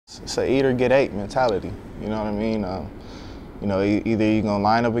It's a eat or get ate mentality. You know what I mean? You know, either you're gonna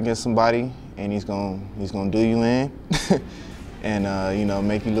line up against somebody and he's gonna do you in, and you know,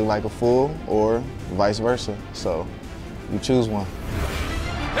 make you look like a fool, or vice versa. So you choose one.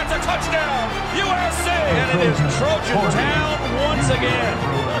 It's a touchdown, USC, and it is Trojan Town once again.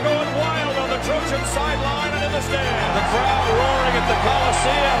 They're going wild on the Trojan sideline and in the stand. The crowd roaring at the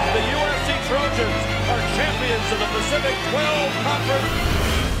Coliseum. The USC Trojans are champions of the Pacific 12 Conference.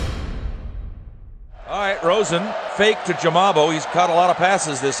 All right, Rosen, fake to Jamabo. He's caught a lot of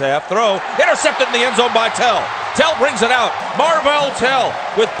passes this half. Throw, intercepted in the end zone by Tell. Tell brings it out. Marvell Tell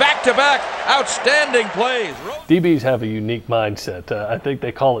with back-to-back outstanding plays. DBs have a unique mindset. I think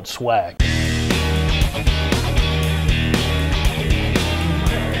they call it swag.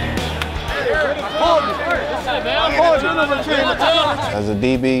 As a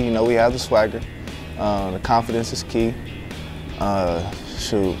DB, you know, we have the swagger. The confidence is key.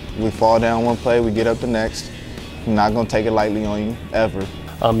 Shoot, we fall down one play, we get up the next. I'm not gonna take it lightly on you, ever.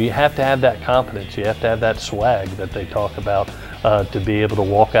 You have to have that confidence. You have to have that swag that they talk about to be able to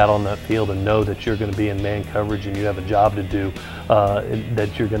walk out on that field and know that you're going to be in man coverage and you have a job to do,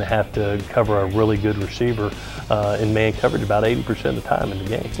 that you're going to have to cover a really good receiver in man coverage about 80% of the time in the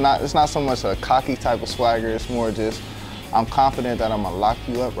game. It's not so much a cocky type of swagger, it's more just, I'm confident that I'm gonna lock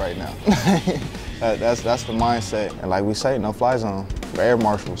you up right now. That's the mindset. And like we say, no fly zone. We're air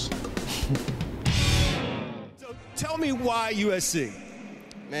marshals. So tell me why USC?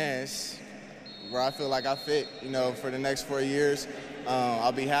 Man, it's where I feel like I fit, you know, for the next 4 years.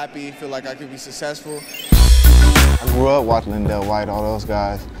 I'll be happy, feel like I could be successful. I grew up watching Lindell White, all those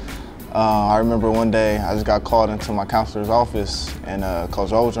guys. I remember one day I just got called into my counselor's office, and Coach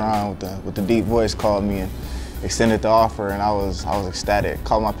Ogeron with the deep voice called me and extended the offer, and I was ecstatic.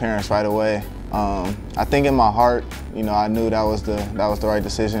 Called my parents right away. I think in my heart, you know, I knew that was the right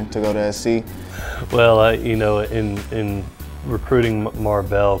decision to go to SC. Well, you know, in recruiting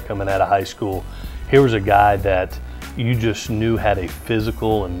Marvell coming out of high school, here was a guy that you just knew had a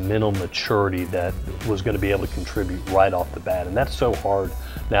physical and mental maturity that was going to be able to contribute right off the bat. And that's so hard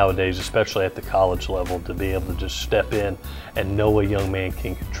nowadays, especially at the college level, to be able to just step in and know a young man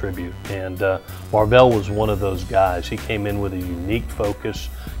can contribute. And Marvell was one of those guys. He came in with a unique focus,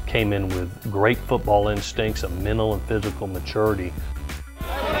 came in with great football instincts, a mental and physical maturity.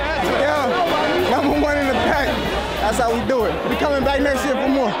 Yeah, number one in the pack. That's how we do it. We coming back next year for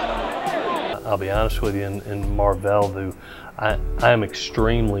more. I'll be honest with you, in Marvell, who I am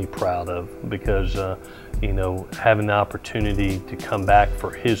extremely proud of, because you know, having the opportunity to come back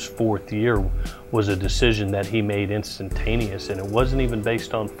for his 4th year was a decision that he made instantaneous, and it wasn't even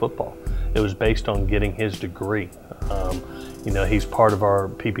based on football. It was based on getting his degree. You know, he's part of our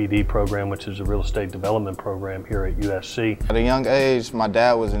PPD program, which is a real estate development program here at USC. At a young age, my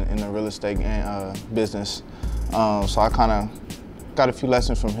dad was in the real estate business, so I kind of got a few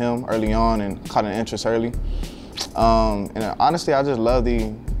lessons from him early on and caught an interest early. And honestly, I just love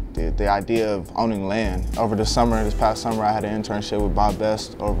the idea of owning land. Over the summer, this past summer, I had an internship with Bob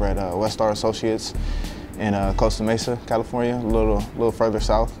Best over at Westar Associates in Costa Mesa, California, a little further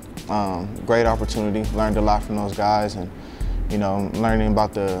south. Great opportunity, learned a lot from those guys, and you know, learning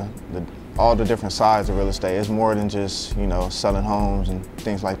about all the different sides of real estate. It's more than just, you know, selling homes and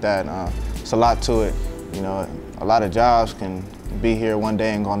things like that. It's a lot to it. You know, a lot of jobs can be here one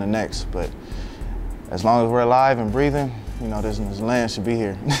day and go on the next, but as long as we're alive and breathing, you know, this land should be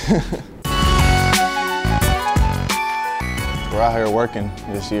here. We're out here working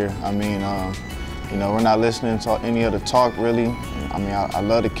this year. I mean, you know, we're not listening to any other talk, really. I mean, I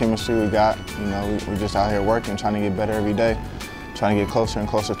love the chemistry we got. You know, we're just out here working, trying to get better every day, trying to get closer and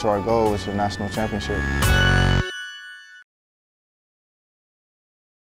closer to our goal, which is a national championship.